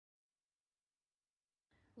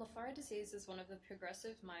Lafora disease is one of the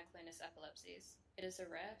progressive myoclonus epilepsies. It is a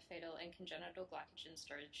rare, fatal, and congenital glycogen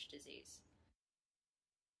storage disease.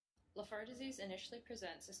 Lafora disease initially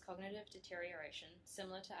presents as cognitive deterioration,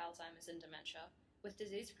 similar to Alzheimer's and dementia, with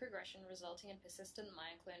disease progression resulting in persistent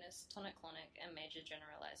myoclonus, tonic-clonic, and major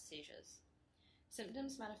generalized seizures.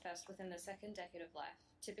 Symptoms manifest within the second decade of life,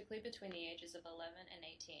 typically between the ages of 11 and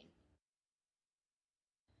 18.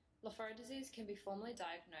 Lafora disease can be formally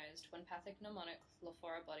diagnosed when pathognomonic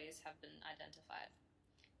Lafora bodies have been identified.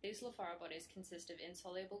 These Lafora bodies consist of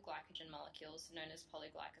insoluble glycogen molecules known as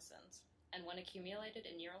polyglycosans, and when accumulated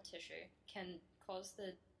in neural tissue, can cause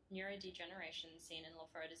the neurodegeneration seen in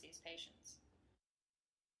Lafora disease patients.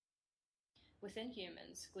 Within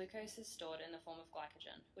humans, glucose is stored in the form of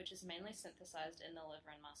glycogen, which is mainly synthesized in the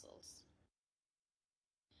liver and muscles.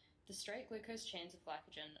 The straight glucose chains of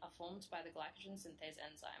glycogen are formed by the glycogen synthase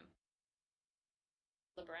enzyme.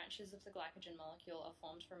 The branches of the glycogen molecule are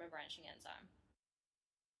formed from a branching enzyme.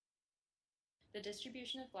 The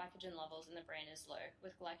distribution of glycogen levels in the brain is low,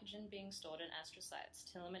 with glycogen being stored in astrocytes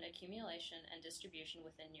to limit accumulation and distribution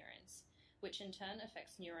within neurons, which in turn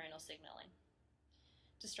affects neuronal signaling.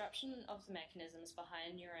 Disruption of the mechanisms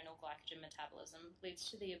behind neuronal glycogen metabolism leads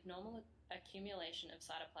to the abnormal accumulation of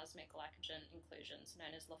cytoplasmic glycogen inclusions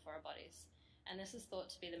known as Lafora bodies, and this is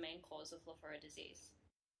thought to be the main cause of Lafora disease.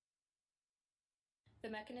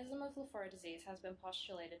 The mechanism of Lafora disease has been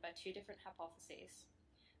postulated by two different hypotheses.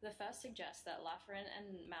 The first suggests that Laforin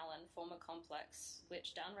and malin form a complex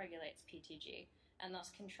which downregulates PTG, and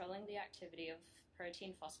thus controlling the activity of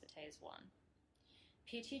protein phosphatase 1.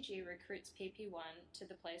 PTG recruits PP1 to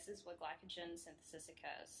the places where glycogen synthesis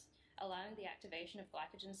occurs, allowing the activation of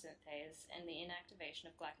glycogen synthase and the inactivation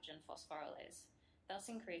of glycogen phosphorylase, thus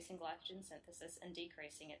increasing glycogen synthesis and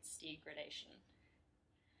decreasing its degradation.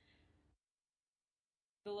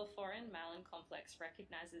 The Laforin-Malin complex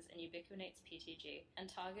recognizes and ubiquitinates PTG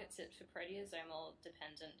and targets it for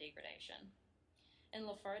proteasomal-dependent degradation. In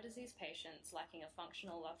Lafora disease patients lacking a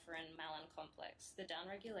functional Laforin-Malin complex, the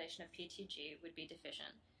downregulation of PTG would be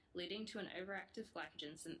deficient, leading to an overactive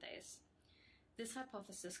glycogen synthase. This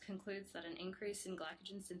hypothesis concludes that an increase in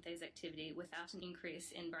glycogen synthase activity without an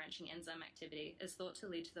increase in branching enzyme activity is thought to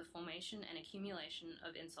lead to the formation and accumulation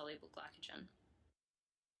of insoluble glycogen.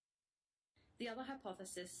 The other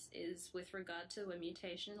hypothesis is with regard to a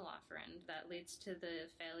mutation in Laforin that leads to the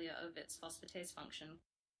failure of its phosphatase function,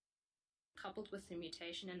 coupled with the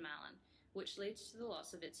mutation in malin, which leads to the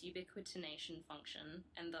loss of its ubiquitination function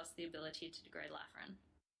and thus the ability to degrade Laforin.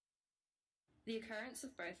 The occurrence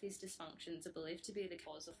of both these dysfunctions are believed to be the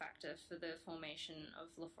causal factor for the formation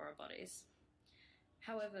of Lafora bodies.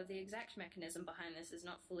 However, the exact mechanism behind this is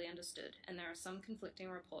not fully understood, and there are some conflicting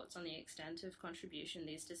reports on the extent of contribution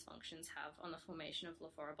these dysfunctions have on the formation of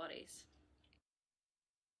Lafora bodies.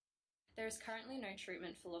 There is currently no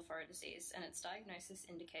treatment for Lafora disease, and its diagnosis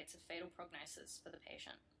indicates a fatal prognosis for the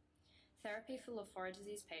patient. Therapy for Lafora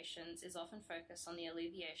disease patients is often focused on the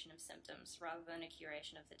alleviation of symptoms rather than a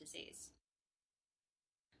curation of the disease.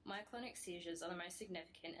 Myoclonic seizures are the most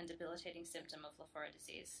significant and debilitating symptom of Lafora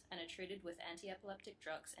disease and are treated with anti-epileptic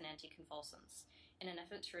drugs and anticonvulsants in an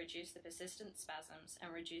effort to reduce the persistent spasms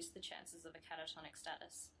and reduce the chances of a catatonic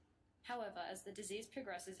status. However, as the disease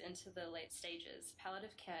progresses into the late stages,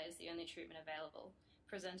 palliative care is the only treatment available,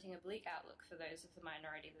 presenting a bleak outlook for those of the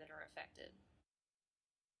minority that are affected.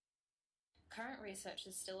 Current research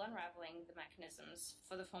is still unraveling the mechanisms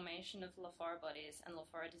for the formation of Lafora bodies and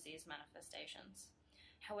Lafora disease manifestations.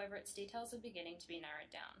 However, its details are beginning to be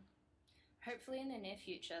narrowed down. Hopefully in the near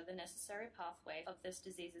future, the necessary pathway of this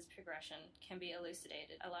disease's progression can be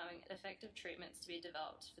elucidated, allowing effective treatments to be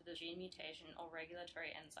developed for the gene mutation or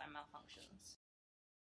regulatory enzyme malfunctions.